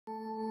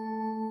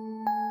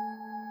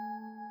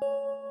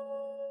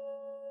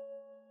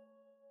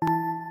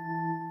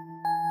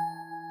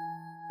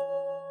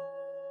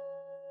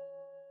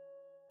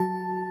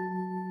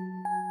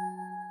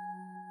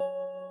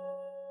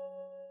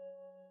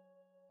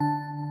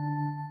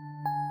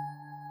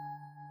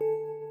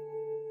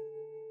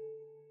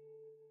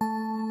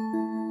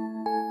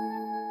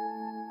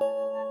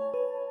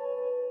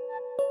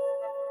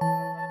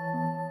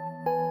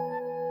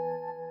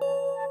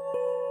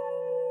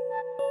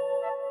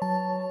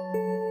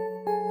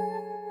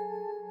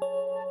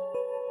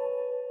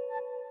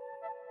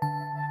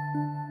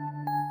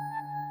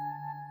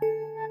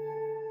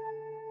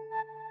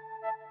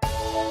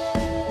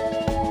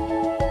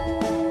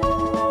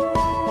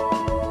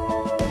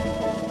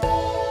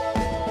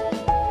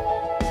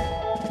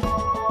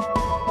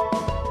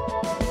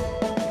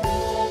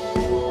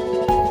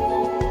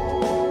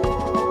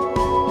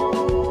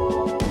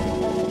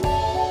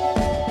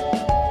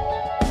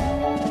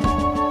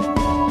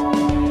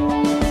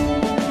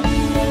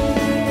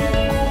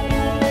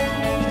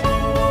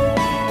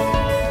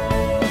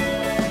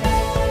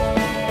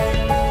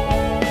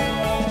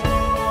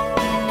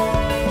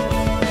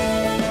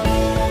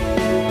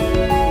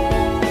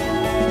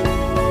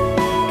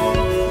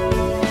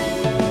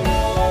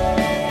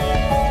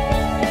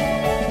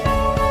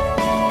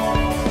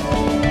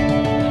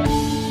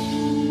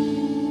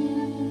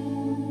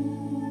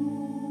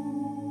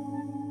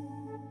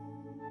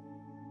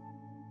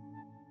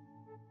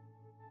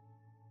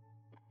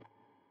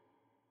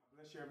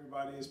Bless you,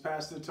 everybody. It's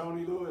Pastor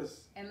Tony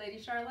Lewis. And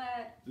Lady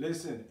Charlotte.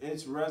 Listen,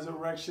 it's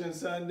Resurrection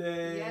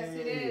Sunday. Yes,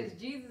 it is.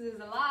 Jesus is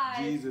alive.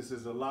 Jesus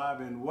is alive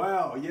and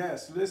well.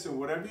 Yes, listen,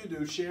 whatever you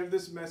do, share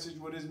this message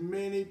with as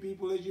many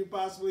people as you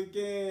possibly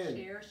can.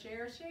 Share,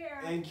 share,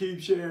 share. And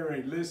keep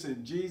sharing.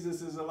 Listen,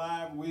 Jesus is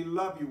alive. We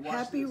love you. Watch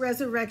Happy this.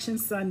 Resurrection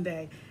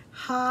Sunday.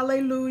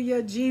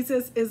 Hallelujah.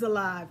 Jesus is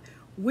alive.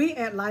 We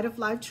at Light of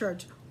Life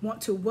Church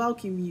want to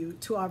welcome you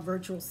to our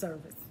virtual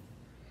service.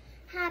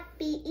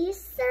 Happy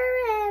Easter,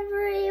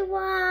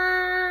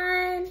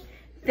 everyone!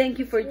 Thank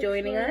you for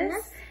joining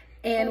us,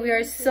 and we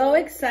are so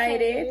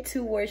excited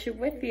to worship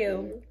with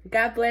you.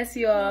 God bless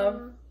you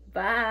all.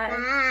 Bye.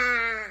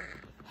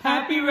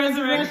 Happy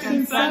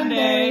Resurrection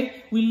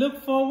Sunday. We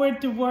look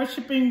forward to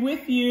worshiping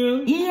with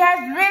you. He has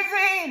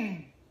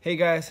risen. Hey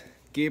guys,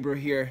 Gabriel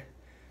here.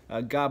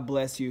 God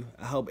bless you.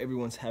 I hope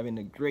everyone's having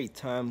a great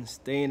time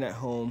staying at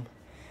home,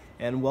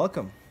 and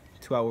welcome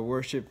to our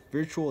worship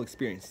virtual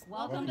experience.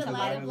 Welcome to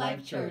Light of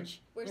Life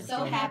Church. We're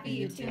so happy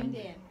you tuned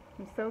in.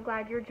 I'm so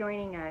glad you're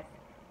joining us.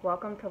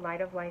 Welcome to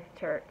Light of Life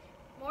Church.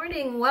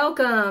 Morning,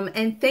 welcome,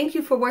 and thank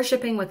you for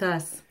worshiping with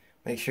us.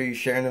 Make sure you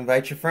share and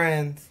invite your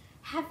friends.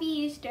 Happy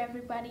Easter,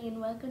 everybody,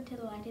 and welcome to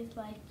Light of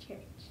Life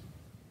Church.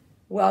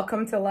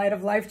 Welcome to Light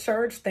of Life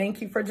Church. Thank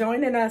you for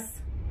joining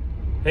us.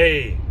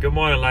 Hey, good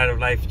morning, Light of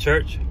Life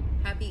Church.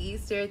 Happy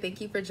Easter. Thank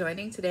you for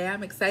joining today.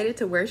 I'm excited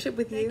to worship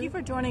with you. Thank you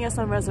for joining us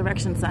on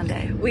Resurrection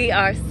Sunday. We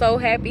are so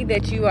happy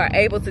that you are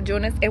able to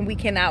join us, and we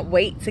cannot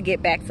wait to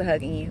get back to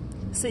hugging you.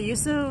 See you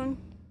soon.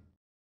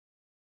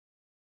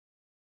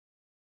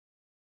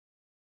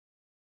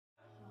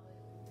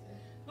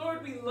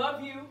 Lord, we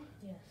love you.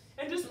 Yes.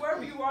 And just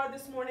wherever you are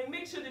this morning,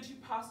 make sure that you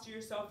posture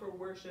yourself for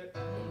worship.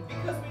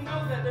 Because we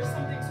know that there's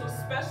something so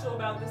special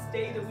about this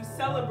day that we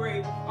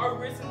celebrate our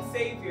risen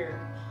Savior.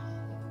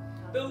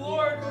 The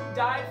Lord who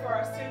died for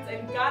our sins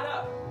and got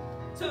up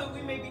so that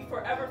we may be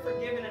forever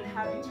forgiven and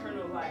have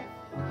eternal life.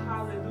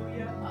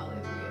 Hallelujah.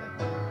 Hallelujah.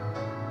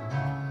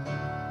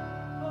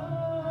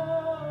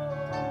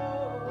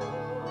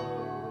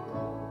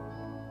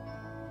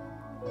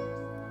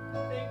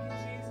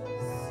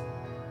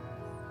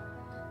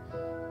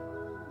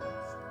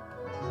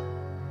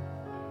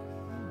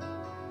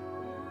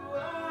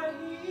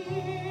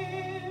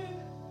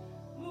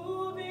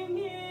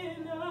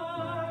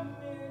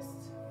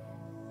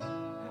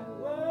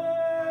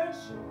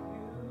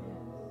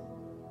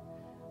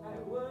 I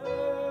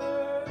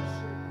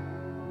worship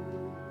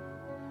you.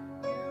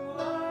 You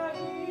are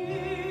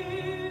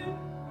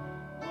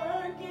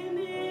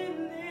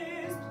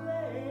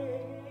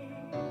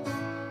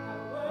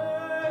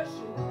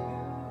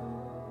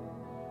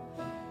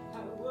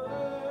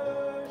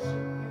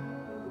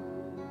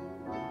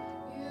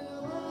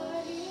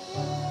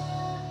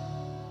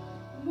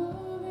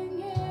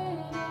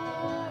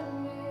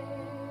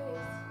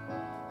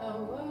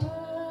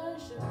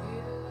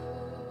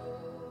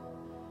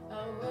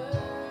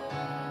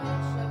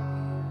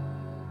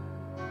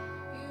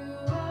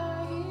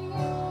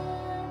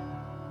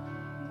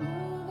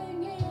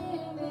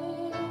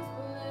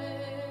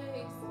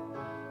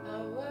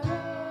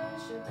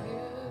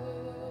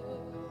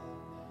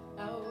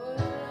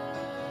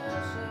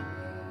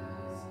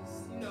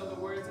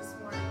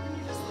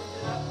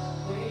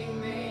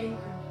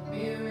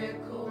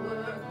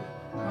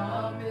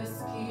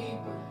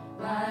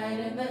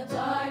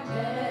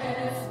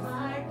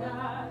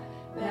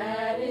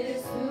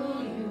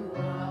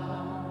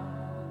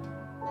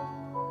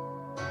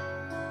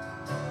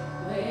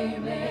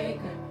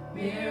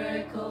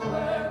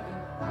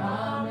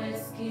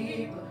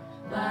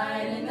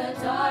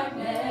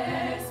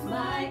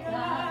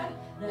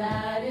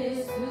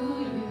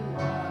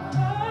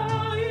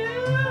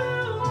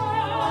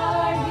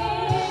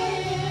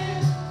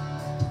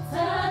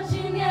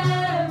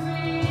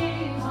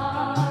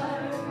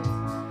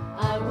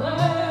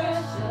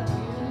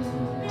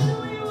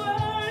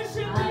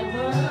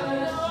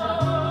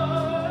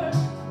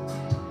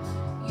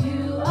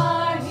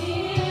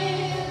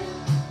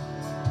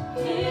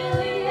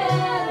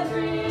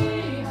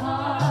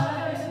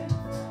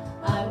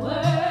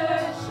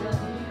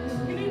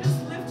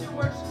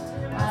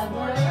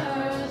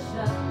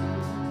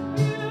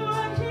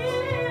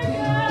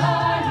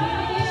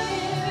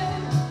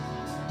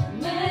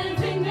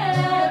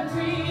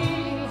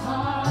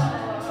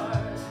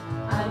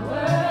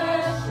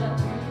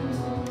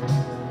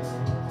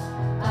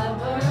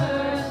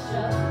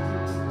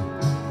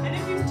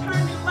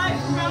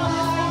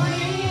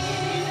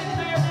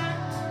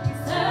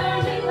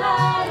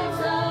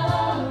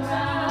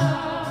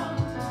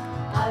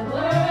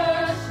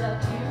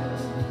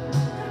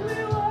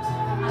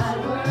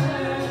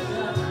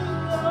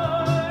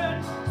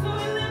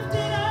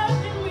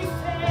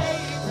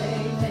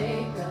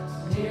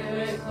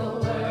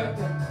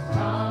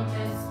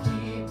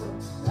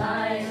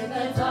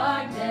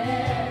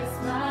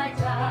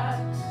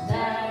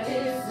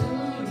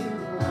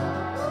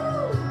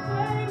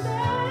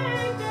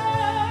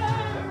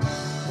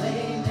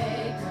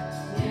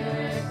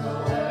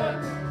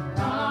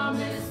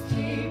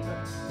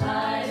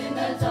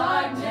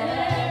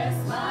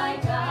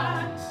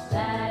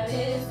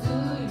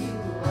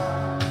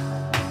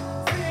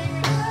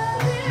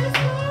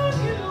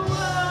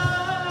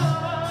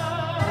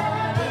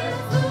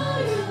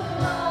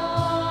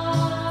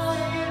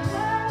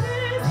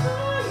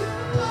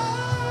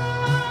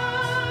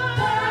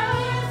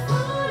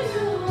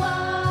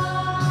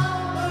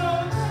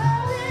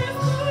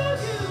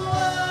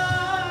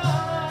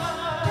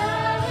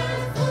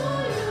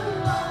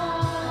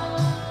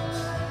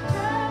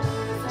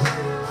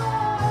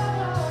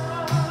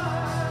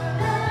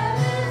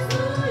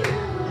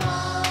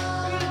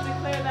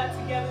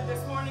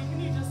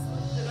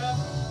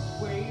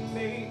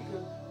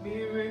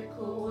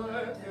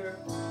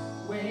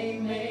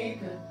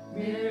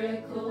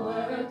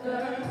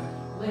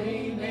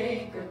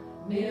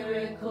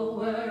miracle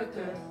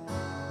worker,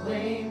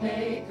 way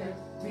maker,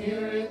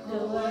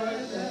 miracle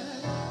worker,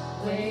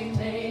 way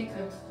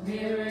maker,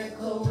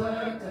 miracle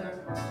worker,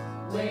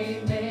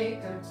 way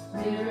maker,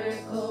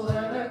 miracle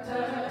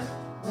worker,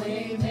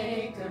 way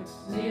maker,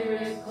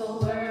 miracle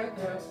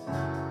worker,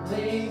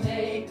 way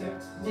maker,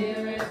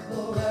 miracle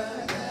worker,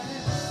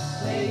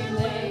 way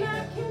maker,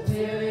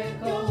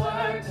 miracle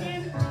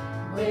working,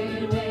 way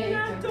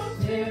maker,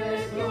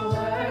 miracle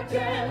working,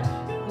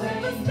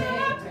 way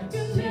maker,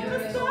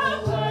 miracle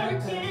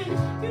working,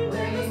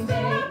 way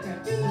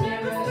maker,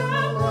 miracle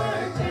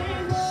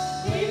working,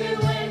 even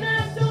when I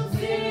don't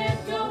see it,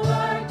 you're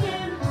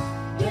working,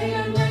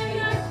 even when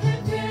I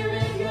can't hear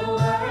it, you're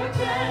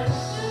working,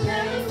 you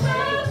never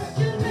stop,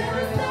 you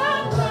never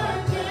stop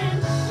working,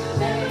 you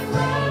never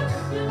stop,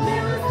 you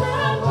never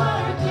stop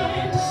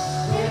working,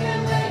 even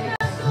when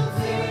I don't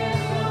see it,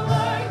 you're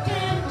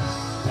working,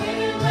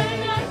 even when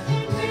I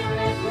can't hear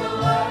it, you're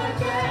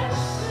working,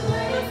 you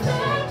never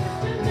stop,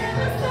 you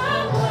never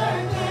stop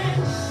working,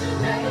 you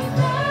never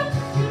stop,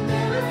 you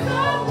never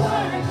stop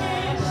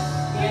working,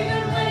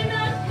 even when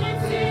I can't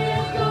see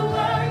it, you're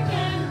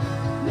working,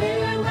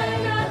 even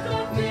when I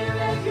don't feel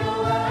it, you're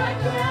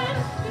working,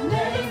 you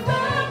never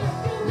stop,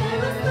 you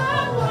never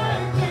stop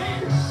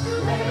working, you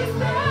never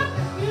stop,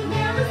 you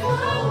never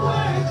stop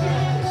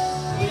working,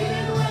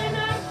 even when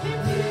I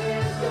can't see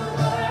it, you're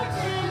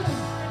working,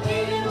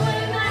 even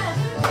when I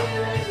can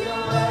feel it,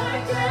 you're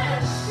working,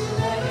 you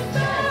never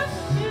stop,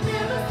 you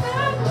never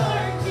stop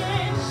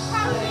working.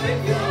 Hallelujah. If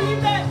you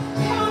believe that,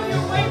 tell him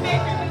you're way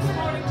maker this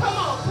morning. Come on.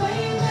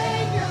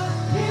 Waymaker,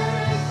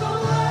 miracle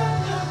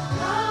worker,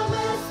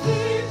 promise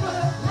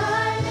keeper,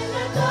 light in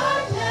the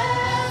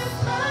darkness,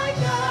 my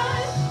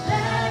God,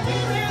 that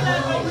is Declare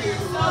that over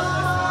yourself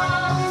this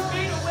morning. He's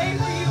made a way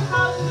for you.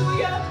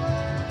 Hallelujah.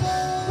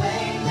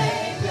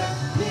 Waymaker,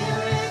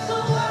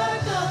 miracle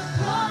worker,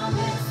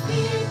 promise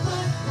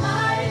keeper,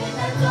 light in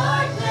the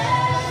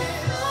darkness,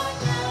 my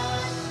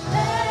God,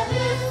 that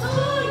is who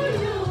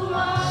you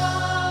are.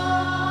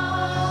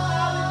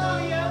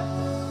 Hallelujah.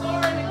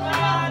 Glory to God.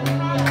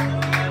 Hallelujah.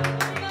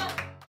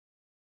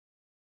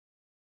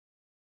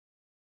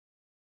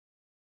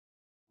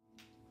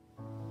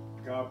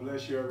 God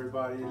bless you,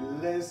 everybody.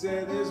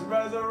 Listen, it's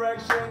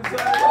Resurrection Sunday.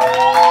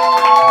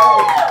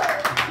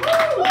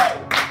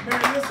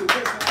 Man, listen.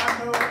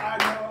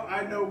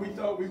 I know. We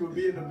thought we would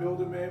be in the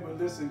building, man, but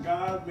listen,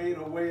 God made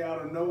a way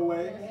out of no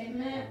way.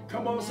 Amen.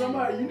 Come on,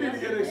 somebody, you need to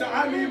get excited.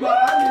 I need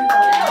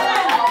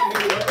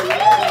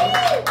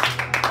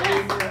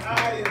Amen.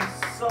 I am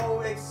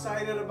so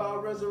excited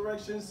about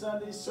Resurrection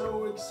Sunday.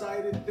 So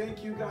excited.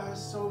 Thank you guys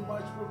so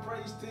much for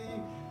praise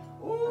team.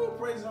 Ooh,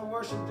 praise and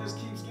worship just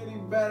keeps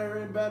getting better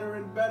and better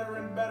and better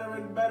and better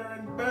and better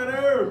and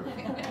better.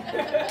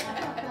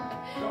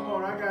 Come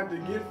on, I got the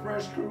Get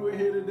Fresh crew in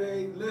here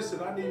today.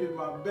 Listen, I needed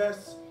my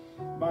best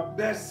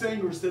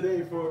singers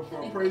today for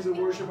praise and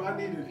worship. I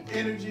needed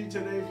energy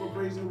today for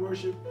praise and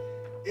worship.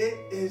 It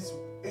is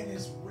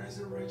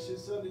Resurrection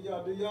Sunday,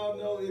 y'all. Do y'all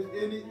know if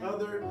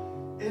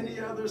any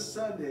other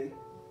Sunday,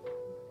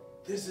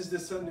 this is the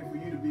Sunday for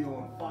you to be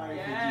on fire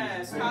for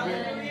Jesus.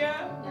 Hallelujah.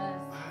 Yes.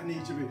 I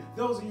need to be.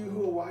 Those of you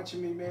who are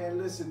watching me, man,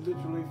 listen,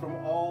 literally from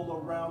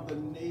all around the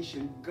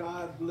nation,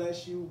 God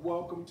bless you.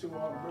 Welcome to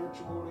our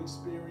virtual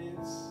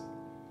experience.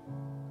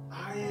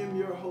 I am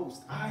your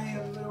host. I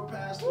am little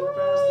Pastor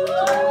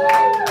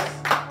Thomas.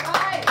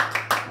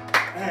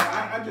 And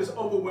I'm just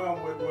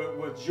overwhelmed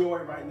with joy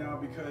right now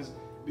because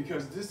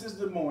this is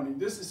the morning.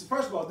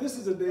 First of all, this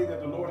is a day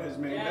that the Lord has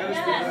made.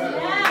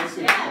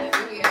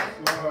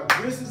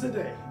 This is a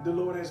day the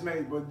Lord has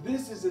made, but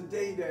this is a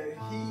day that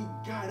He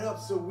got up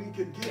so we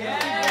could get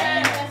up.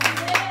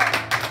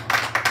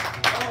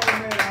 Oh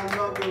man, I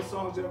love those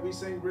songs that we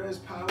sing. Red's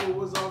Power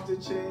was off the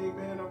chain,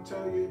 man. I'm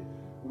telling you,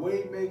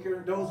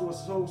 Waymaker, those were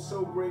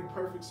so great,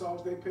 perfect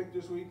songs they picked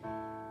this week.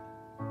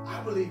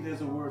 I believe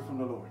there's a word from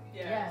the Lord.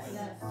 Yes.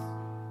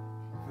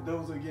 For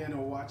those again who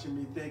are watching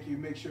me, thank you.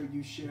 Make sure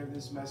you share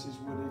this message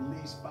with at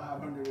least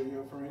 500 of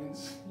your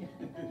friends.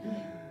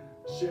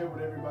 Share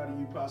with everybody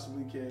you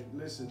possibly can.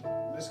 Listen,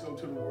 let's go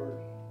to the word.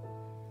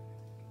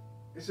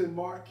 It's in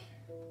Mark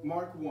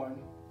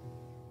 1,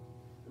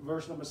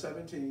 verse number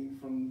 17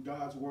 from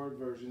God's Word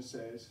version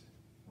says,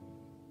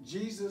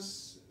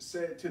 Jesus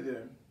said to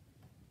them,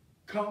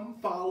 "Come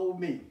follow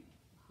me.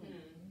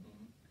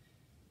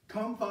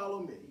 Come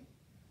follow me.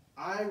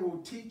 I will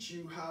teach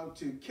you how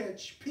to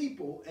catch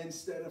people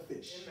instead of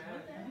fish."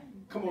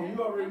 Amen. Come on, you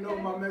already know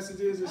what my message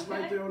is. It's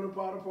right there on the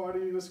bottom part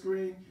of your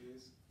screen.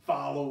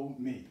 Follow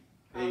me.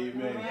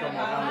 Amen. Come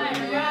on,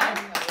 hallelujah.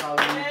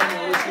 Hallelujah. Come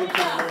on, let's go to the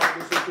Lord.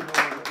 Let's go to the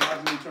Lord.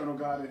 Loving eternal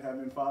God in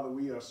heaven, Father,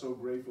 we are so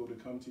grateful to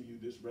come to you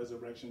this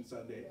Resurrection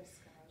Sunday.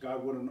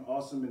 God, what an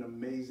awesome and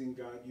amazing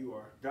God you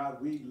are.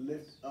 God, we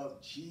lift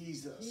up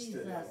Jesus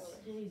today.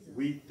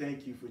 We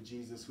thank you for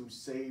Jesus who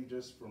saved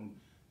us from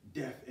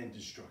death and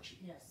destruction.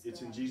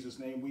 It's in Jesus'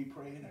 name we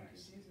pray and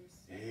ask.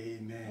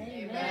 Amen.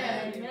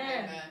 Amen.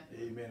 Amen.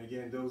 Amen.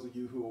 Again, those of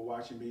you who are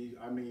watching me,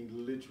 I mean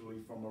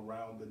literally from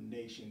around the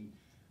nation,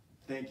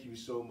 Thank you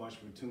so much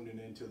for tuning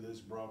into this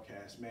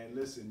broadcast, man.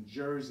 Listen,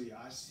 Jersey,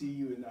 I see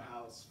you in the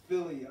house.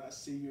 Philly, I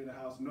see you in the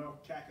house.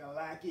 North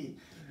Kakalaki,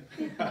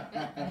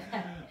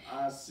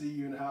 I see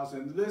you in the house.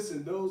 And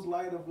listen, those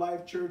Light of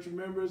Life Church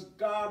members,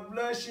 God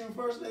bless you.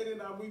 First Lady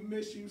and I, we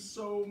miss you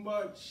so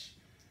much.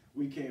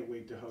 We can't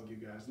wait to hug you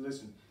guys.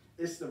 Listen,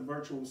 it's the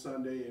virtual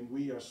Sunday, and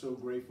we are so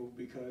grateful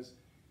because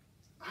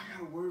I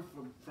got a word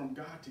from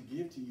God to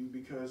give to you.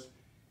 Because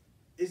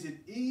is it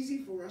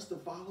easy for us to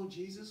follow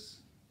Jesus?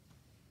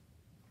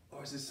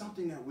 Or is it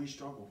something that we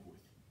struggle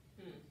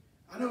with?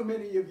 I know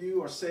many of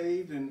you are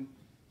saved and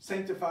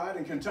sanctified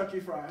and Kentucky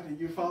Fried, and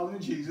you're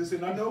following Jesus.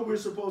 And I know we're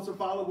supposed to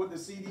follow what the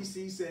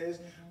CDC says,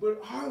 but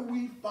are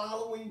we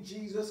following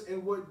Jesus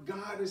and what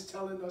God is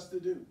telling us to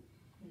do?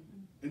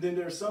 And then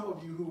there are some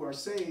of you who are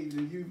saved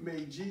and you've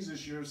made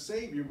Jesus your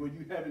Savior, but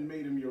you haven't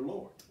made him your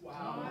Lord.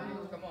 Wow.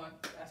 Come on.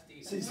 That's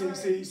deep. See,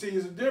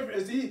 it's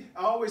different.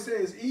 I always say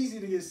it's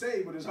easy to get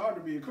saved, but it's hard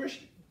to be a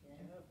Christian.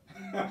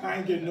 I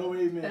ain't getting no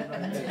amens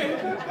right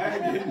there. I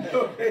ain't getting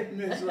no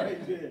amens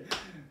right there.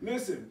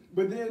 Listen,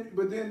 but then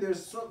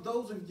there's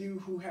those of you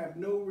who have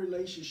no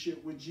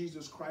relationship with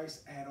Jesus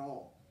Christ at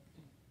all.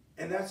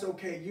 And that's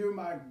okay. You're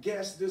my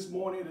guest this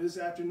morning or this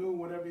afternoon,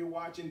 whenever you're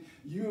watching.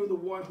 You're the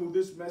one who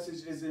this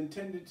message is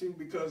intended to,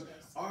 because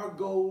our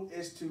goal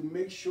is to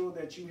make sure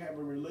that you have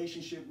a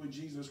relationship with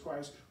Jesus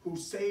Christ, who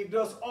saved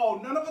us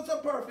all. None of us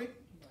are perfect.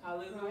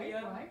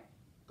 Hallelujah. Right.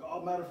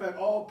 Matter of fact,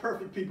 all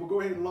perfect people, go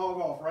ahead and log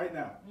off right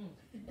now.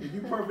 If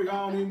you're perfect, I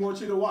don't even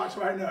want you to watch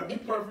right now. If you're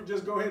perfect,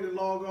 just go ahead and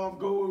log off.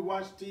 Go and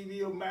watch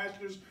TV or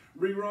Masters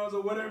reruns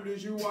or whatever it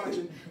is you're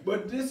watching.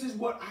 But this is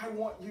what I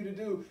want you to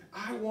do.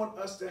 I want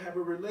us to have a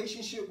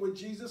relationship with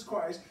Jesus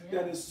Christ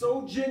that is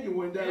so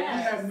genuine that we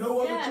have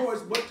no other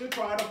choice but to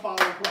try to follow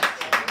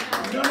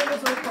Christ. None of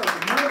us are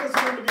perfect. None of us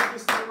are going to get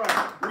this thing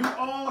right. We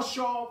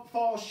all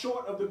fall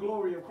short of the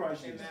glory of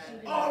Christ Jesus.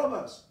 All of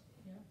us.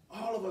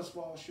 All of us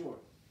fall short.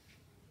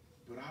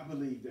 But I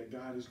believe that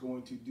God is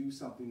going to do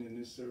something in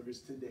this service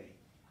today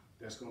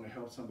that's going to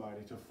help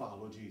somebody to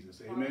follow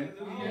Jesus. Amen?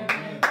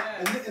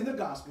 In the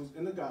Gospels,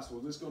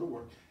 let's go to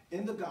work.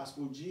 In the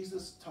Gospel,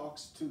 Jesus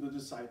talks to the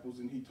disciples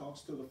and he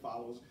talks to the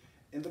followers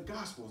in the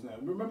Gospels. Now,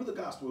 remember the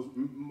Gospels,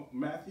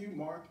 Matthew,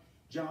 Mark,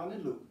 John,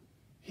 and Luke.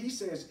 He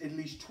says at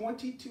least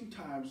 22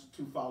 times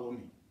to follow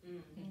me.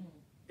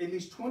 At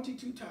least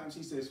 22 times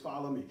he says,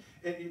 follow me.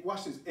 And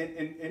watch this.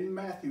 In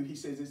Matthew, he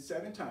says it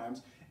 7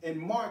 times. In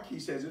Mark, he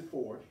says it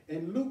 4.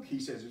 In Luke, he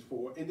says it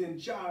 4. And then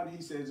John,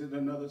 he says it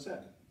another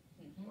 7.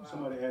 Wow.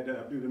 Somebody add that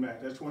up, do the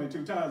math. That's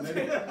 22 times. We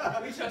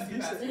trust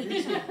you,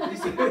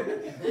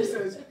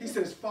 he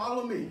says,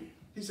 follow me.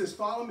 He says,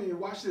 follow me. And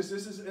watch this.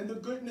 This is in the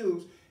good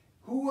news.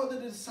 Who are the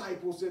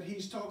disciples that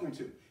he's talking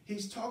to?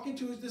 He's talking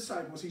to his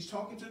disciples. He's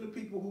talking to the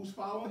people who's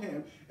following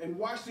him. And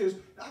watch this.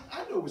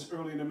 I know it's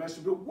early in the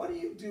message, but what do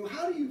you do?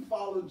 How do you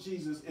follow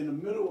Jesus in the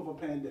middle of a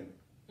pandemic?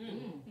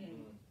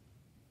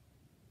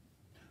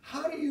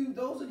 How do you,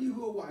 those of you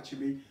who are watching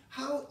me,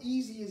 how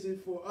easy is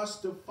it for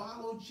us to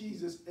follow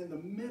Jesus in the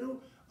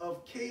middle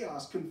of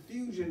chaos,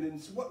 confusion,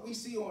 and what we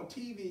see on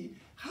TV?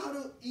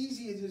 How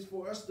easy is it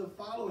for us to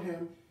follow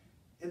him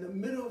in the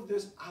middle of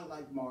this? I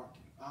like Mark.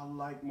 I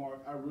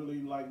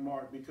really like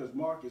Mark because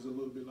Mark is a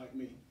little bit like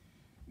me.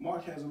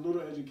 Mark has a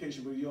little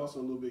education, but he's also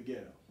a little bit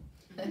ghetto.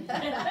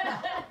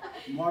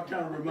 Mark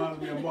kind of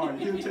reminds me of Mark.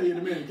 He'll tell you in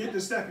a minute, get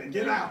the second,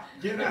 get out,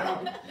 get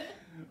out.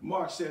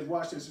 Mark says,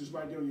 watch this, it's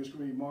right there on your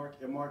screen. Mark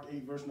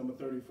 8, verse number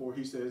 34,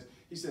 he says,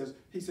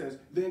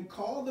 then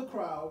call the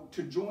crowd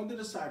to join the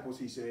disciples,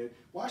 he said.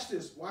 Watch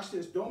this,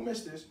 don't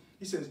miss this.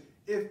 He says,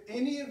 if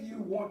any of you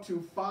want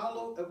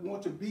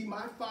to be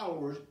my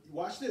followers,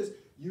 watch this,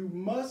 you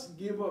must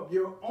give up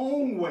your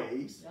own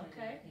ways.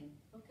 Okay.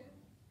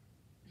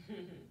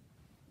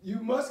 You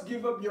must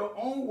give up your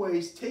own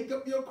ways, take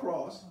up your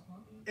cross,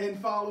 and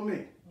follow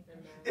me.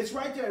 It's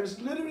right there. It's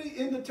literally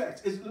in the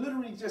text. It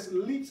literally just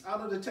leaps out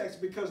of the text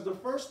because the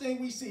first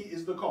thing we see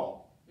is the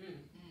call.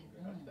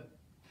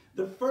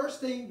 The first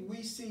thing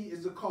we see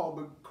is the call,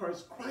 but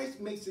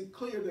Christ makes it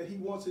clear that he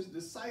wants his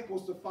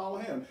disciples to follow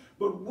him.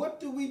 But what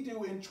do we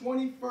do in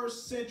 21st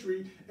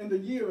century, in the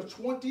year of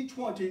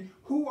 2020?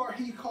 Who are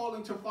he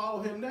calling to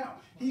follow him now?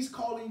 He's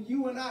calling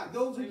you and I,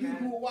 those of you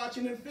who are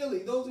watching in Philly,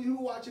 those of you who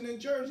are watching in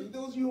Jersey,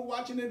 those of you who are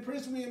watching in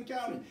Prince William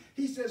County.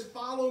 He says,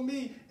 follow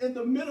me in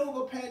the middle of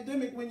a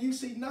pandemic when you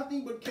see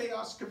nothing but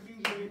chaos,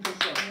 confusion, and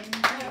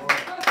construction.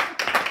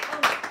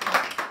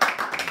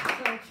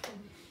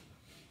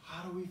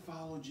 How do we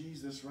follow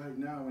Jesus right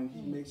now? And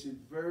he makes it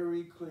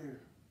very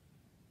clear.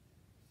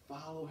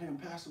 Follow him.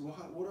 Pastor, what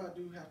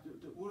do I got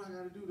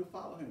to do to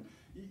follow him?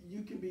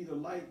 You can be the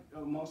light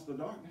amongst the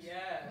darkness.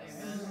 Yes.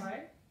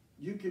 Right?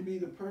 You can be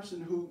the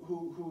person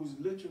who's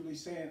literally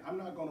saying, I'm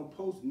not going to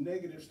post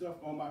negative stuff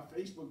on my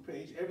Facebook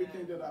page.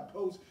 Everything that I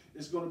post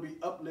is going to be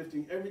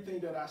uplifting. Everything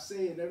that I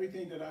say and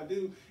everything that I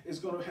do is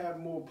going to have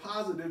more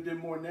positive than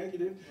more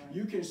negative. Right.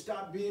 You can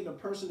stop being the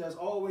person that's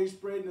always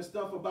spreading the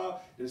stuff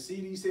about the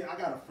CDC. I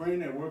got a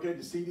friend that work at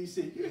the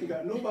CDC. You ain't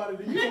got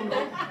nobody. You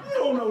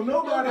don't know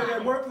nobody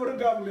that work for the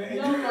government.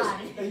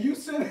 And you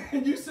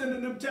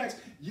sending them texts.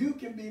 You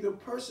can be the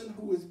person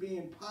who is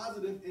being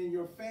positive in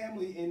your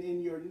family and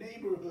in your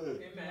neighborhood.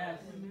 Amen.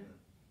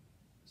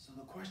 So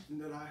the question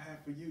that I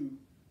have for you,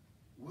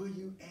 will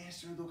you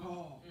answer the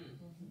call?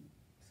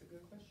 That's a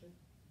good question.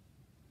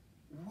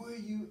 Will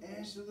you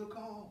answer the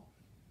call?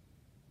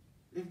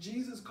 If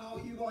Jesus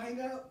called you, gonna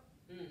hang out?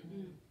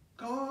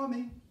 Call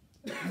me.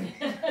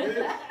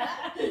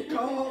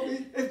 Call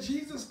me. If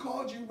Jesus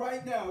called you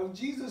right now, if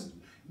Jesus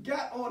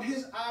got on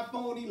his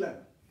iPhone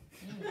 11,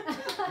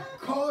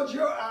 called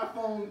your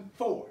iPhone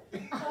 4.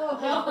 I'm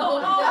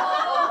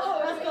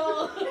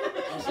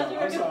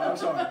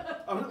sorry.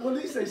 Well, at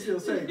least they still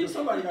say, because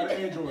somebody got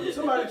an Android.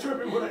 Somebody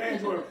tripping with an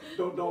Android.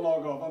 Don't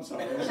log off. I'm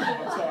sorry.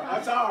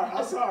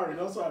 I'm sorry.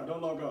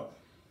 Don't log off.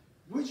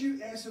 Would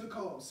you answer the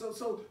call?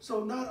 So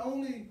not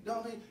only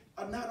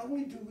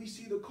do we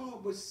see the call,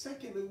 but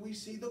secondly, we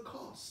see the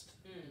cost.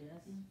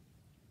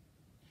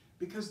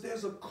 Because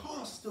there's a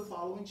cost to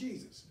following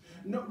Jesus.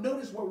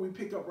 Notice where we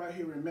pick up right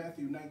here in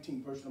Matthew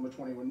 19, verse number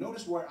 21.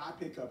 Notice where I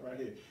pick up right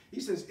here.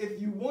 He says,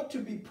 if you want to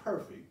be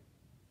perfect,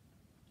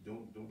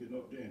 don't get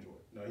no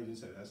Android. No, he didn't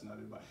say that. That's not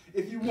advice.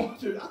 If you want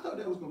to, I thought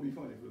that was going to be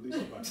funny for at least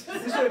somebody.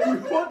 He said, if you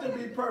want to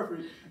be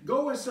perfect,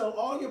 go and sell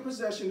all your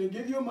possession and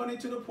give your money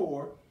to the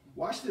poor.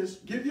 Watch this.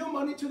 Give your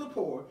money to the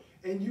poor,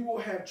 and you will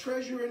have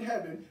treasure in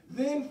heaven.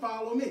 Then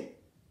follow me.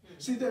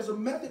 See, there's a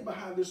method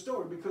behind this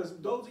story, because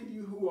those of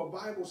you who are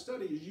Bible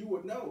studiers, you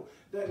would know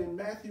that in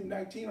Matthew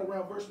 19,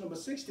 around verse number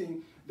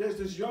 16, there's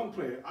this young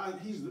player.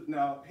 He's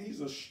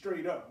a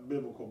straight up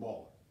biblical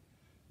baller.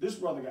 This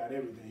brother got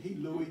everything. He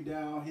Louis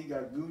down. He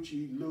got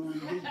Gucci, Louis.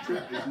 His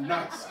trip is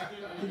nuts.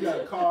 He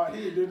got a car.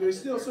 They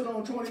still sit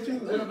on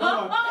 22s.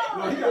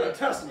 No, he got a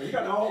Tesla. He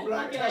got an all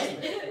black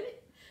Tesla.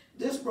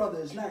 This brother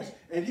is nice.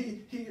 And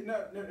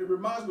it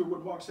reminds me of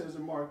what Mark says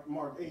in Mark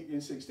 8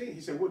 and 16.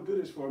 He said, what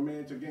good is for a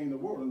man to gain the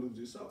world and lose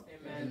his soul?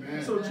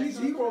 Amen. So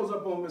Jesus, he rolls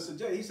up on Mr.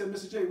 J. He said,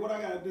 Mr. J, what I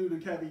got to do to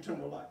have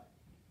eternal life?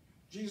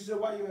 Jesus said,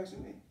 why are you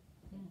asking me?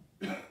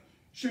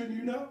 Shouldn't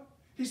you know?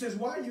 He says,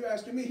 why are you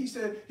asking me? He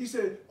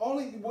said,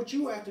 only what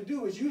you have to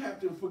do is you have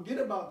to forget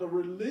about the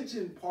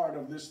religion part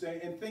of this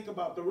thing and think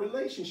about the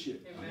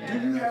relationship.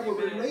 Amen. Do you have a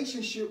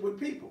relationship with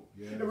people?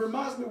 Yes. It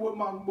reminds me of what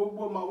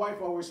my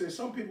wife always says.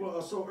 Some people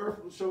are so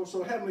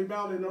heavenly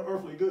bound and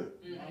earthly good.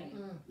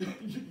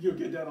 You'll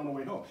get that on the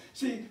way home.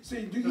 See,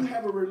 do you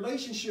have a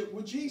relationship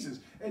with Jesus?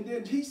 And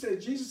then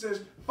Jesus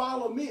says,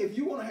 follow me. If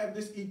you want to have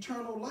this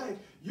eternal life,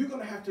 you're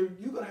gonna have to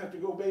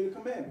go obey the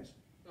commandments.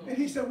 And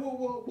he said,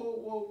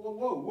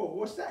 whoa,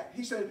 what's that?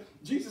 He said,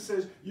 Jesus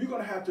says, you're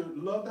going to have to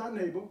love thy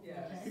neighbor.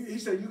 Yes. He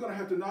said, you're going to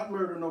have to not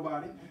murder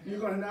nobody. You're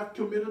going to not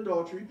commit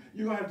adultery.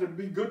 You're going to have to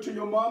be good to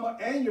your mama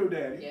and your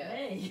daddy.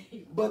 Yeah.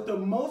 But the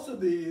most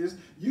of it is,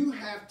 you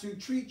have to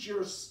treat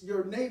your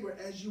neighbor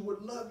as you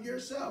would love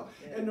yourself.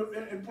 Yeah.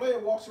 And player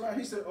walks around,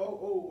 he said,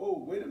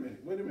 oh, wait a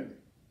minute.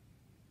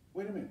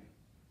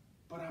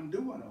 But I'm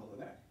doing all of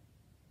that.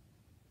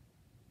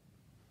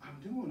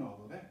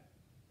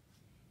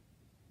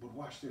 But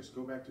watch this.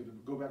 Go back to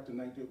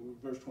 19,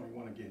 verse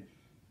 21 again.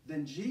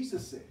 Then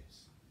Jesus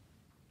says,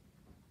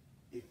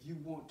 if you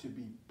want to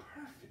be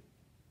perfect,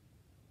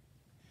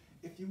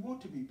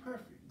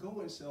 go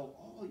and sell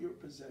all your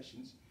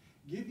possessions,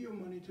 give your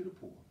money to the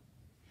poor,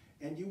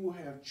 and you will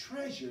have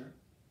treasure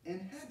in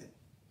heaven.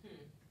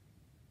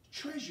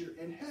 Treasure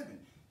in heaven.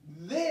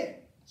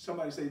 Then,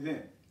 somebody say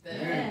then.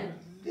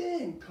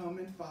 Then come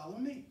and follow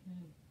me.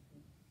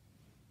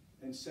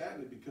 And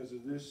sadly, because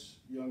of this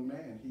young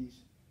man,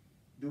 he's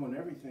doing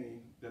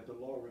everything that the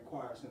law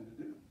requires him to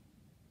do.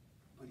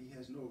 But he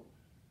has no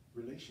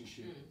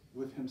relationship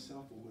with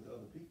himself or with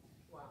other people.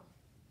 Wow.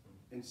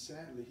 And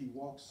sadly, he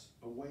walks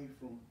away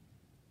from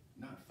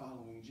not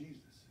following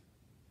Jesus.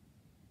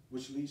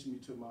 Which leads me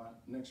to my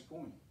next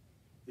point.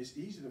 It's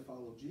easy to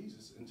follow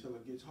Jesus until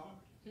it gets hard.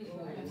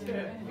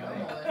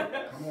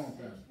 Come on,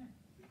 Pastor.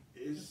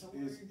 It's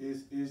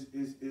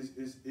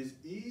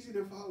easy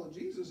to follow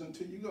Jesus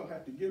until you're going to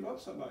have to give up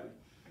somebody.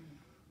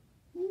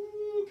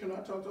 Ooh, can I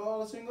talk to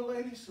all the single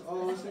ladies?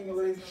 All the single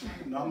ladies?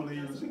 No, I'm going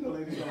to leave the single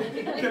ladies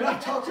alone. Can I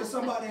talk to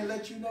somebody and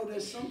let you know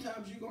that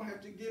sometimes you're going to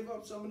have to give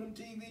up some of them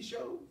TV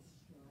shows?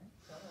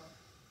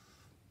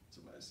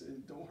 Somebody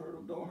said, don't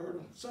hurt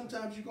them.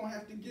 Sometimes you're going to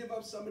have to give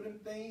up some of them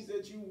things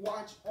that you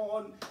watch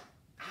on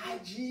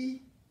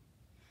IG.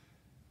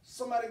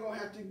 Somebody going to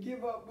have to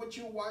give up what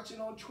you're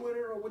watching on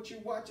Twitter or what you're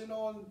watching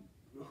on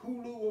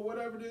Hulu or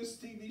whatever it is,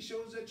 TV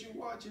shows that you're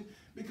watching.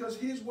 Because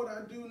here's what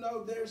I do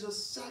know. There's a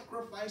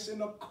sacrifice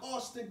and a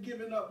cost to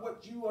giving up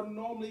what you are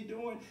normally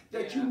doing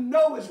that you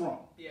know is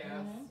wrong.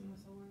 Yeah.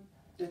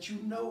 That you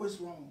know is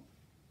wrong.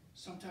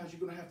 Sometimes you're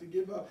going to have to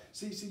give up.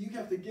 See, you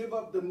have to give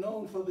up the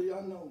known for the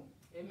unknown.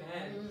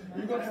 Amen.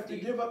 You're going to have to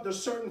give up the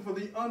certain for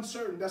the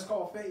uncertain. That's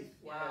called faith.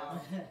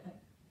 Wow.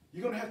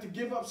 You're going to have to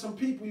give up some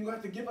people. You're going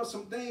to have to give up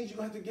some things. You're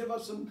going to have to give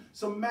up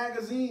some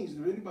magazines.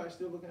 Does anybody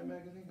still look at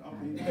magazines? I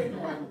mean,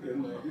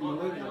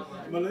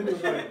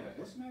 millennials like,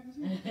 what's a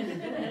magazine?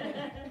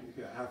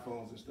 You got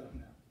iPhones and stuff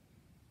now.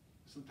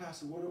 So,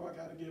 Pastor, what do I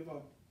got to give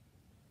up?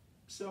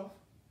 Self.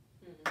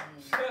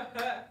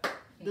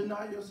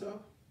 Deny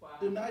yourself. Wow.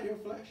 Deny your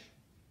flesh.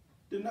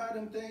 Deny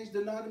them things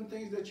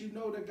that you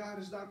know that God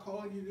is not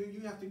calling you to do.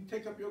 You have to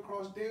take up your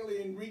cross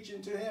daily and reach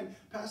into Him.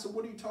 Pastor,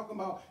 what are you talking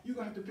about? You're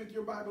going to have to pick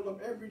your Bible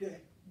up every day.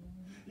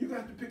 You're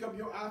going to have to pick up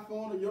your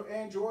iPhone or your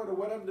Android or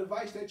whatever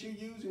device that you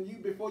use,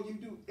 and before you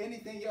do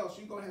anything else,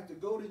 you're going to have to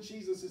go to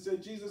Jesus and say,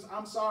 Jesus,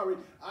 I'm sorry.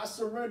 I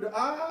surrender.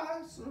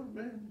 I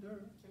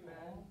surrender.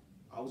 Amen.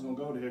 I was going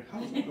to go there.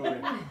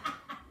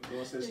 The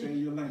Lord said, stay in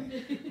your lane.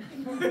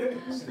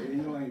 Stay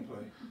in your lane,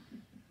 play.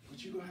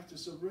 But you're going to have to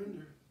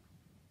surrender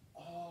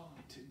all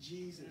to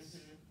Jesus.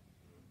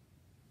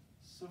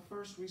 So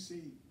first we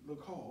see the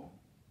call,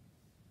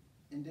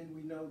 and then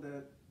we know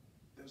that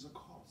there's a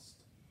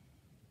cost.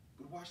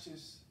 But watch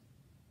this,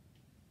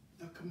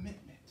 the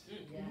commitment.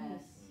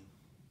 Yes.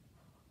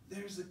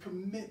 There's a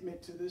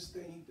commitment to this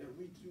thing that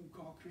we do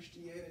call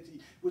Christianity,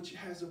 which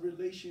has a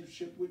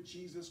relationship with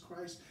Jesus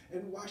Christ.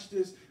 And watch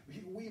this,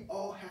 we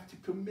all have to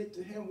commit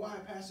to Him. Why,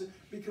 Pastor?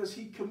 Because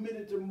He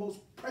committed the most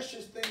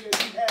precious thing that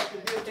He had to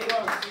give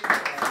to us.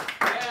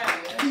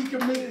 He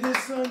committed His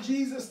Son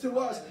Jesus to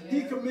us.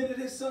 He committed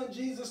His Son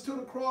Jesus to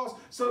the cross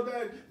so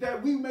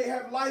that we may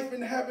have life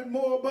and have it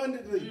more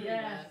abundantly.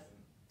 Yes.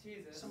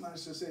 Jesus. Somebody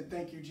should say,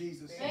 thank you,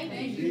 Jesus. Thank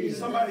you, Jesus.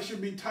 Somebody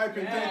should be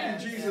typing, thank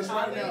you, Jesus,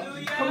 right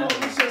Hallelujah. now. Come on,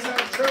 we just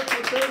have church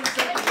for 30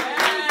 seconds.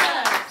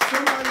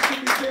 Somebody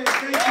should be saying,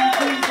 thank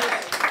you, Jesus.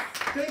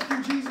 Thank you,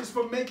 Jesus,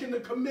 for making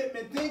the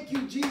commitment. Thank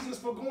you, Jesus,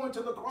 for going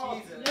to the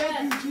cross.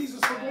 Thank you, Jesus,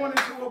 for going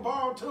into a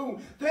borrowed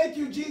tomb. Thank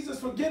you,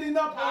 Jesus, for getting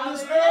up on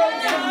this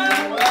earth.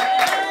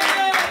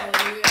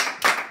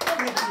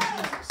 Thank you,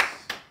 Jesus.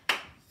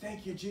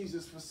 Thank you,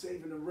 Jesus, for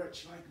saving a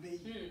wretch like me.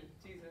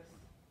 Jesus.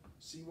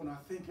 See, when I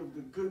think of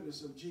the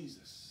goodness of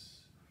Jesus,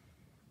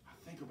 I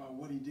think about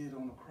what He did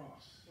on the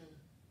cross.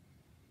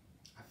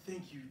 I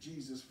thank you,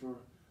 Jesus, for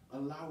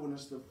allowing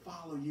us to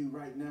follow you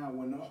right now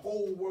when the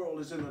whole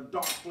world is in a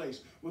dark place,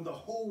 when the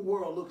whole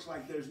world looks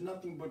like there's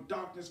nothing but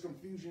darkness,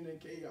 confusion, and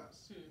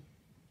chaos.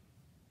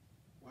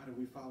 Why do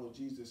we follow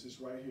Jesus?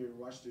 It's right here.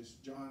 Watch this.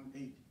 John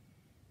 8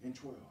 and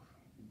 12.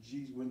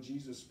 When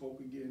Jesus spoke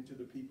again to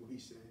the people, He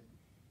said,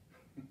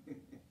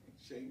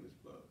 shameless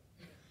plug.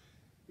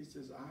 He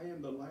says, I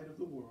am the light of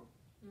the world.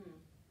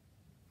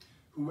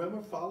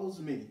 Whoever follows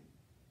me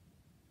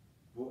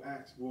will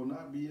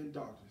not be in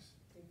darkness,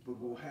 but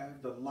will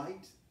have the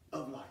light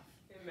of life.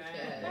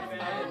 Amen.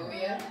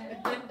 Hallelujah.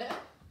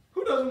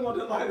 Who doesn't want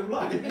the light of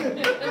life? Who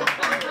doesn't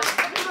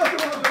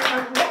want the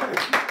light of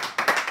life?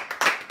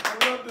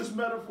 I love this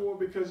metaphor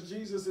because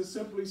Jesus is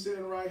simply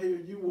saying right here,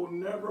 you will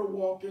never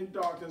walk in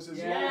darkness as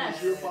long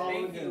as you're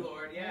following Him. Thank you,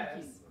 Lord.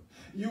 Yes.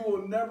 You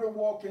will never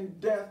walk in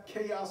death,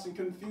 chaos, and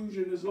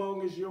confusion as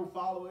long as you're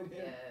following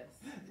Him.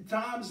 Yes.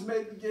 Times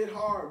may get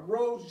hard.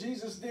 Roads,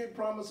 Jesus did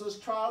promise us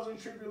trials and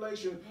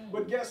tribulation.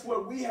 But guess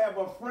what? We have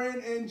a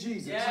friend in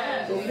Jesus.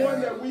 Yes. The one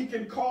that we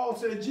can call and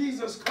say,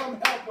 Jesus, come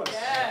help us.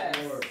 Yes.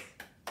 Lord,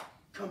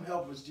 come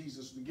help us,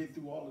 Jesus, to get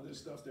through all of this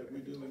stuff that we're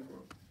dealing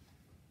with.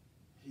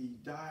 He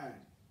died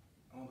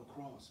on the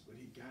cross, but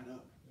He got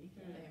up.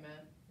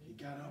 Amen. He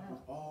got up with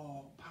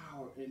all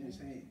power in His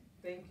hand.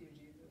 Thank you,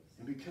 Jesus.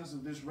 And because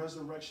of this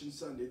Resurrection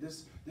Sunday,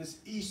 this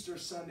Easter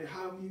Sunday,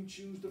 however you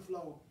choose to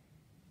flow,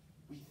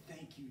 we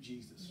thank you,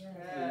 Jesus,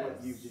 for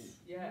what you did.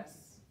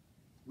 Yes.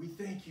 We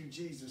thank you,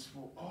 Jesus,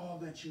 for all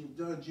that you've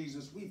done,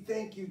 Jesus. We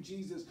thank you,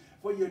 Jesus,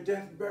 for your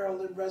death, burial,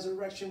 and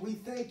resurrection. We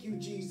thank you,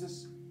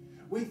 Jesus.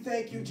 We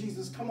thank you,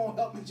 Jesus. Come on,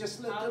 help me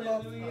just lift them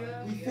up.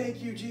 We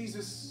thank you,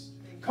 Jesus.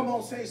 Come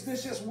on, saints,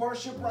 let's just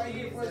worship right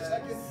here for a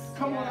second.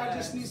 Come on, I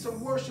just need some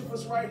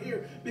worshipers right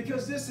here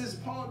because this is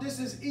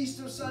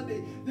Easter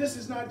Sunday. This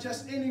is not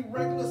just any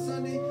regular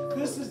Sunday.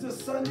 This is the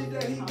Sunday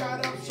that He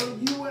got up so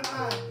you and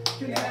I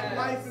can have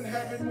life and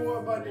have it more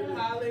abundantly.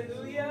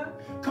 Hallelujah.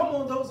 Come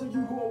on, those of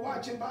you who are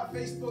watching by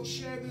Facebook,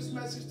 share this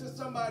message to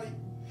somebody.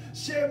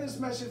 Share this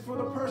message to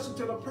the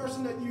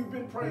person that you've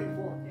been praying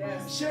for.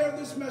 Yes. Share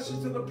this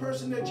message to the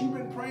person that you've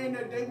been praying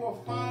that they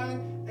will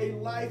find a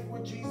life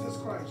with Jesus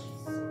Christ.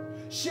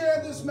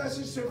 Share this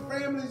message to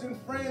families and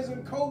friends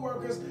and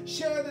co-workers.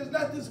 Share this.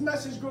 Let this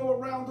message go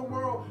around the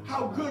world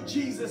how good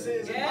Jesus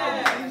is and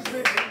how good He's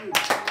been to you.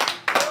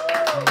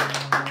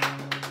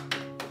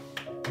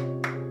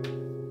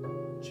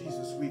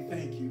 Jesus, we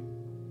thank you.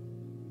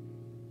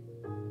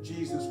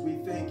 Jesus, we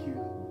thank you.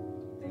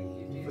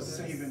 For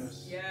saving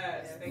us.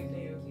 Yes, thank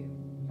you.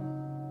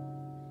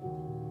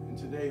 And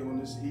today on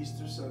this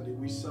Easter Sunday,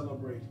 we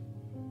celebrate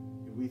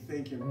and we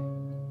thank Him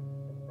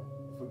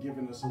for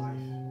giving us life.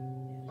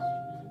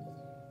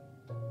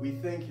 We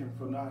thank Him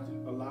for not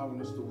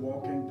allowing us to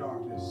walk in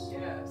darkness.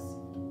 Yes.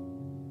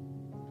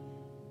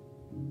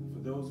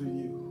 those of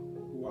you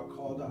who I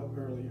called out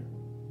earlier,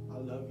 I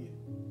love you.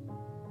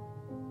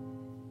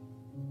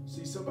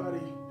 See,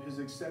 somebody has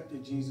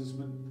accepted Jesus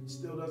but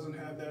still doesn't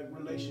have that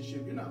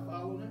relationship. You're not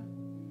following him.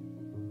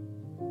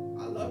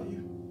 I love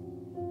you.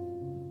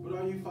 But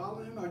are you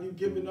following him? Are you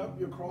giving up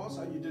your cross?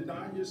 Are you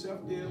denying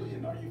yourself daily?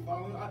 And are you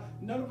following him?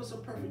 None of us are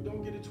perfect.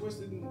 Don't get it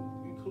twisted,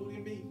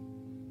 including me.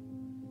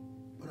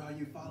 But are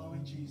you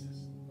following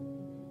Jesus?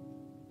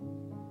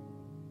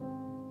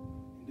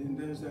 And then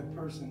there's that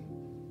person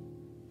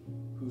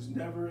who's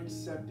never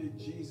accepted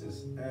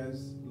Jesus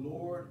as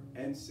Lord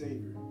and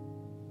Savior.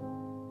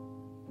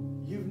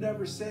 You've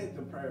never said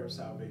the prayer of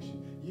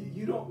salvation.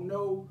 You don't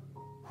know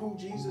who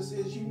Jesus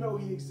is. You know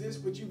he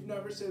exists, but you've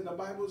never said. The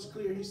Bible is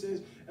clear. He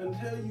says,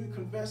 until you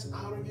confess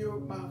out of your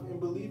mouth and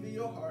believe in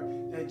your heart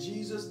that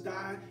Jesus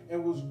died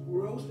and was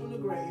rose from the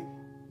grave,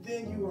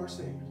 then you are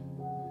saved.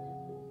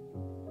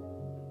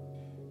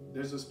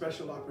 There's a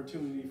special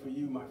opportunity for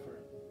you, my friend.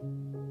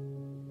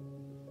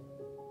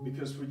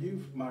 Because for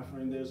you, my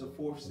friend, there's a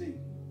fourth C.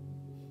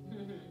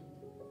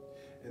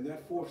 And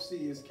that fourth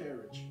C is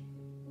courage.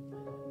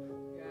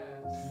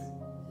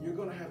 You're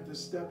going to have to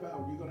step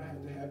out. You're going to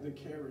have the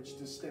courage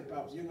to step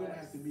out. You're going to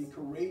have to be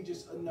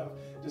courageous enough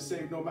to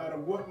say, no matter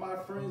what my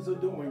friends are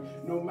doing,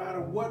 no matter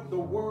what the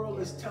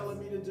world is telling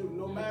me to do,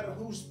 no matter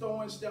who's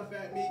throwing stuff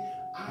at me,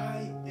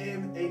 I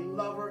am a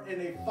lover and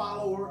a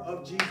follower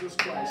of Jesus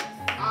Christ.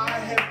 I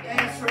have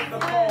answered the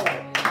call.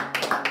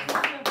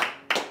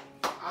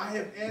 I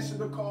have answered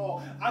the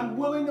call. I'm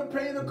willing to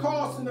pay the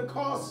cost, and the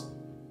cost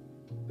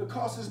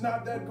is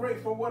not that great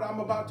for what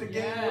I'm about to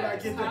gain when I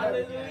get to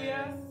heaven.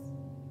 Hallelujah.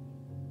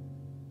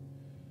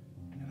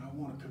 I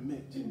want to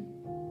commit.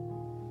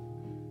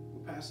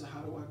 Well, Pastor,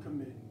 how do I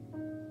commit?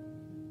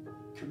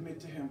 Commit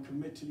to him.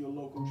 Commit to your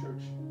local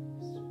church.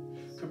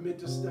 Commit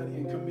to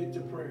studying. Commit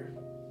to prayer.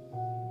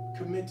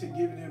 Commit to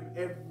giving him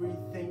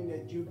everything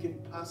that you can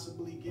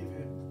possibly give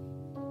him.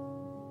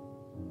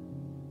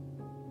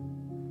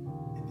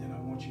 And then I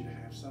want you to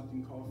have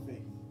something called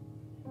faith.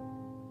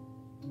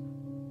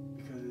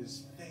 Because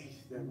it's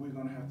faith that we're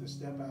going to have to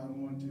step out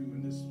onto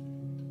in this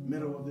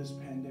middle of this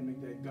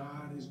pandemic, that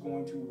God is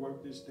going to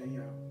work this thing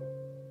out.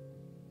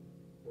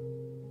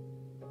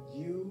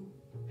 You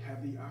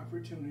have the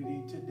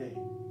opportunity today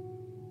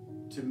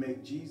to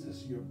make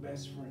Jesus your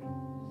best friend.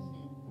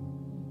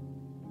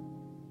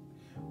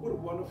 What a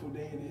wonderful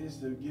day it is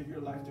to give your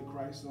life to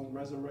Christ on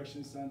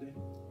Resurrection Sunday.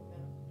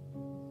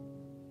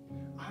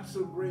 I'm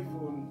so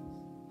grateful and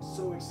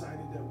so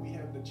excited that we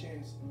have the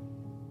chance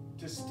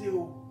to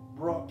still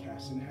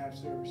broadcast and have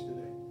service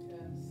today.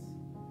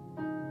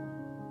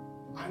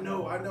 I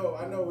know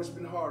it's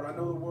been hard. I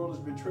know the world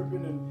has been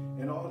tripping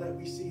and all that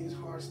we see is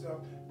hard stuff.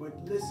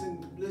 But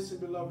listen,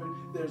 beloved,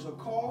 there's a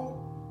call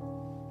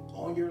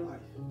on your life.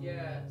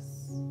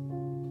 Yes.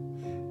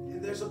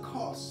 And there's a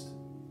cost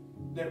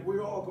that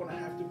we're all going to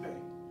have to pay.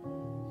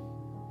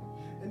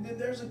 And then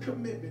there's a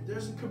commitment.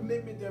 There's a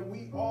commitment that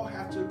we all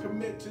have to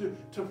commit to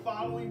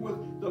following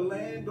with the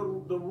land, the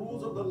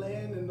rules of the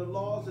land and the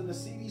laws and the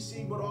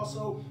CDC, but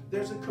also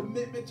there's a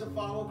commitment to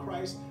follow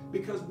Christ,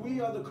 because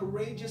we are the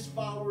courageous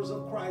followers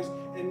of Christ,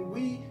 and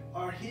we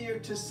are here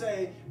to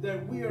say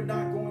that we are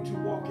not going to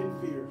walk in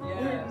fear.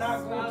 Yes. We're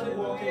not going to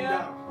walk in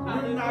doubt.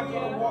 We're not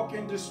going to walk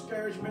in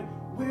discouragement.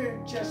 We're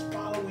just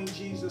following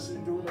Jesus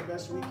and doing the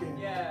best we can.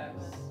 Yes.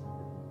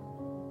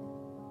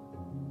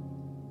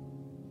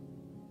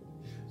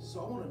 So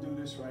I want to do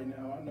this right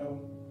now. I know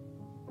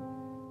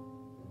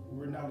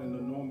we're not in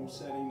a normal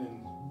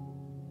setting,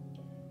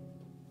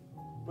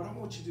 but I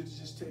want you to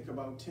just take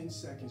about 10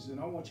 seconds and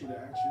I want you to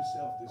ask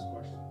yourself this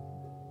question.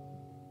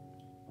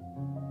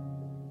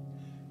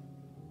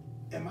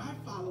 Am I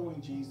following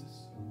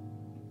Jesus?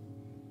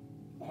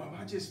 Or am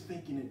I just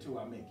faking it till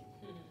I make it?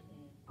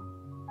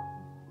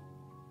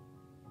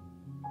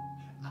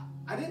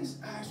 I didn't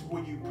ask,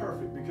 were you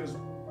perfect? Because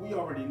we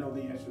already know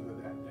the answer to that.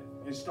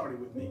 It started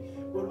with me.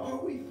 But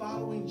are we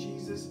following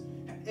Jesus?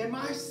 Am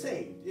I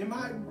saved? Am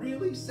I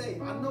really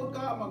saved? I know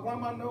God. My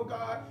grandma know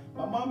God.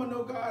 My mama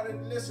know God.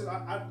 And listen,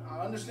 I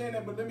understand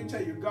that, but let me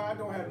tell you, God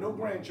don't have no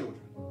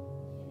grandchildren.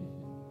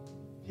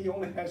 He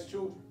only has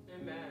children.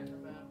 Amen.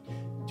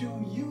 Do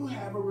you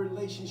have a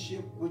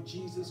relationship with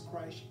Jesus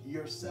Christ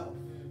yourself?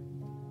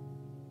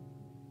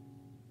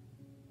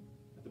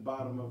 At the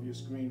bottom of your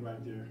screen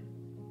right there,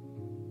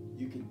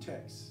 you can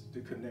text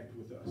to connect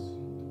with us.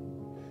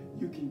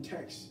 You can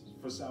text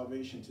for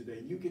salvation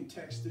today. You can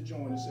text to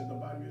join us at the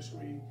bottom of your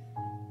screen,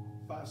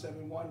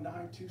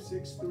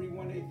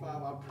 571-926-3185.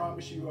 I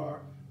promise you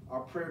our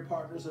prayer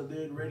partners are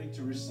there ready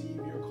to receive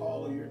your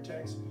call or your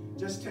text.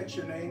 Just text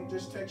your name.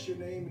 Just text your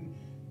name and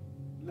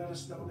let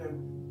us know that,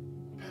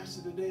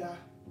 Pastor, today I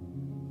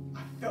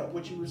felt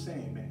what you were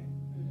saying, man.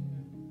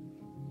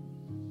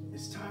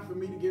 It's time for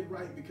me to get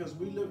right, because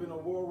we live in a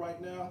world right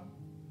now.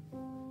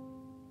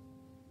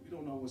 We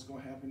don't know what's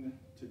going to happen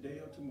today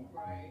or tomorrow.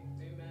 Right.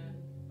 Amen.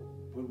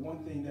 But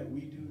one thing that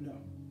we do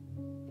know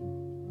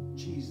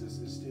Jesus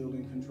is still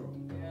in control.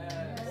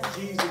 Yes.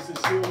 Jesus is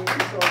still in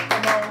control.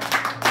 Come on.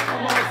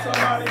 Come on,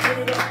 somebody give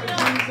it up for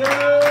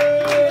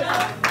Jesus.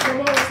 Come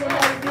on,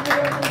 somebody give it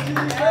up for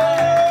Jesus.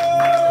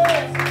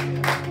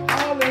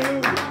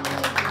 Hallelujah.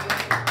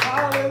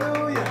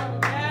 Hallelujah.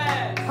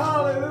 Yes.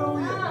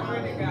 Hallelujah.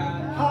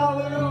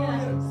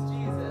 Hallelujah.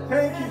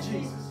 Thank you,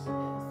 Jesus.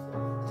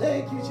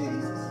 Thank you,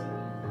 Jesus.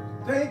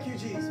 Thank you,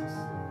 Jesus.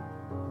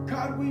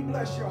 God, we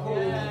bless your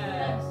holy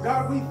name.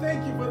 God, we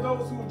thank you for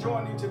those who are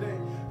joining today.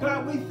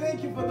 God, we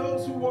thank you for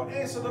those who will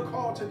answer the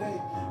call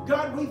today.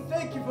 God, we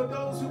thank you for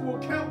those who will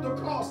count the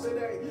cost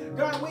today.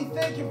 God, we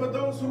thank you for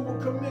those who will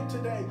commit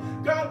today.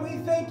 God, we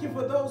thank you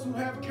for those who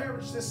have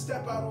courage to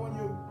step out on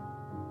you.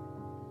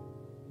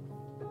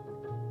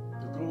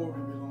 The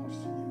glory belongs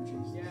to you,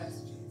 Jesus.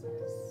 Yes,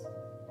 Jesus.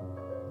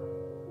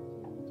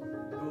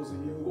 Those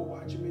of you who are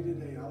watching me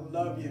today, I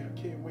love you. I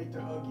can't wait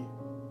to hug you.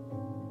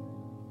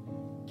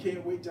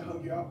 Can't wait to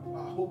hug you. I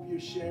hope you're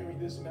sharing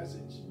this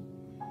message.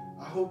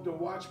 I hope the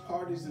watch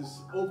parties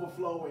is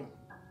overflowing.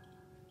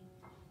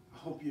 I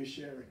hope you're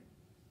sharing.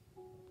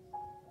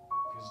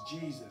 Because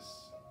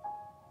Jesus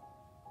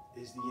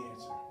is the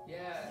answer.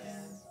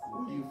 Yes.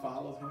 Will you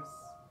follow him?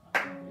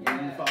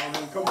 Will you follow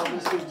him? Come on,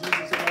 let's give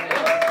Jesus a hand.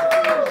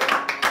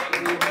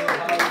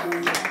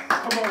 Hallelujah.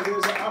 Come on,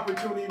 there's an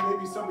opportunity.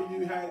 Maybe some of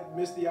you had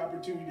missed the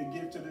opportunity to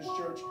give to this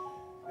church.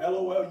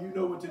 LOL, you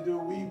know what to do.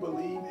 We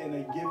believe in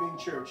a giving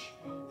church.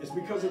 It's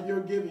because of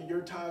your giving,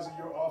 your tithes and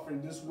your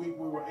offering. This week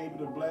we were able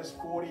to bless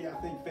 40, I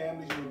think,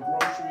 families with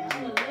groceries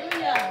and bread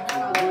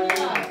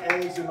and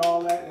eggs and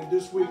all that. And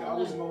this week I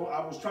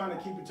was trying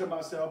to keep it to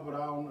myself, but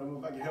I don't know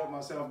if I can help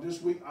myself. This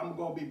week I'm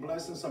going to be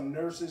blessing some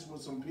nurses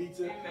with some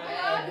pizza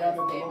down at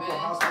the local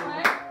hospital.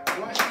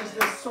 Watch this.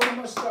 There's so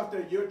much stuff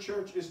that your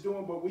church is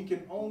doing, but we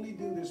can only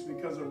do this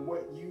because of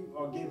what you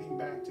are giving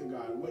back to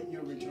God, what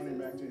you're returning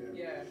back to him.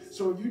 Yes.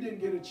 So if you didn't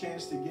get a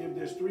chance to give,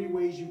 there's 3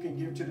 ways you can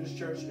give to this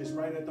church. It's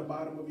right at the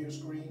bottom of your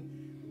screen.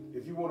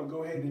 If you want to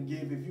go ahead and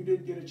give, if you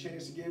didn't get a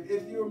chance to give,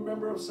 if you're a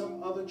member of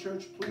some other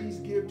church, please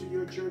give to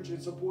your church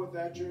and support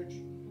that church.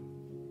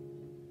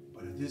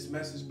 But if this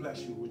message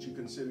bless you, would you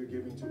consider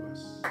giving to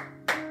us?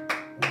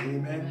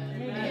 Amen.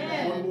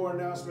 Amen. One more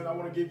announcement. I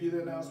want to give you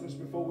the announcements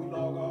before we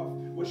log off.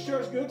 Was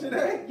church good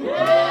today?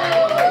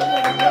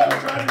 Yeah.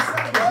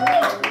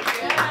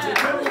 The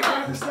devil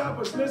tried to stop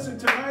us. Listen,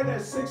 tonight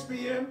at 6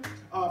 p.m.,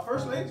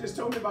 First Lady just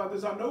told me about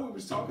this. I know we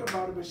was talking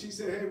about it, but she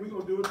said, hey, we're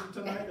going to do it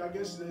tonight. I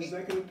guess the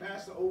executive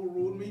pastor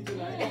overruled me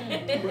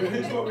tonight. But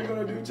here's what we're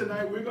going to do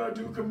tonight. We're going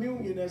to do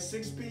communion at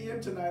 6 p.m.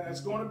 tonight.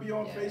 It's going to be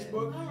on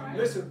Facebook. Right.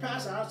 Listen,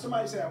 Pastor,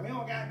 somebody said, we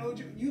don't got no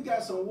juice. You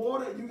got some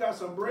water, you got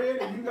some bread,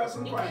 and you got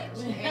some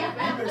crackers. You've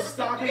been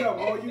stocking up.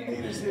 All you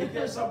need is to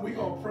get something. We're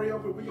going to pray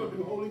over it. We're going to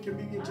do Holy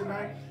Communion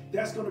tonight.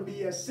 That's going to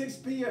be at 6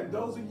 p.m.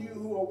 Those of you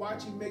who are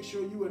watching, make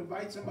sure you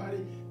invite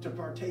somebody to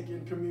partake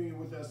in communion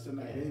with us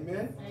tonight.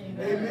 Amen? Amen.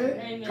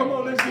 Amen. Come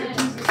on, let's give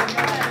Jesus a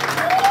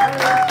hand.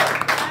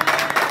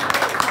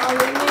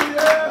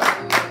 Hallelujah.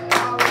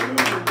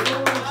 Hallelujah.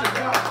 Glory to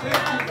God.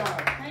 Thank you, God.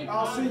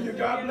 I'll see you.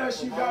 God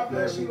bless you. God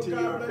bless you.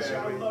 God bless you. I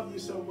love you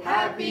so much.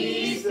 Happy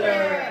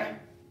Easter.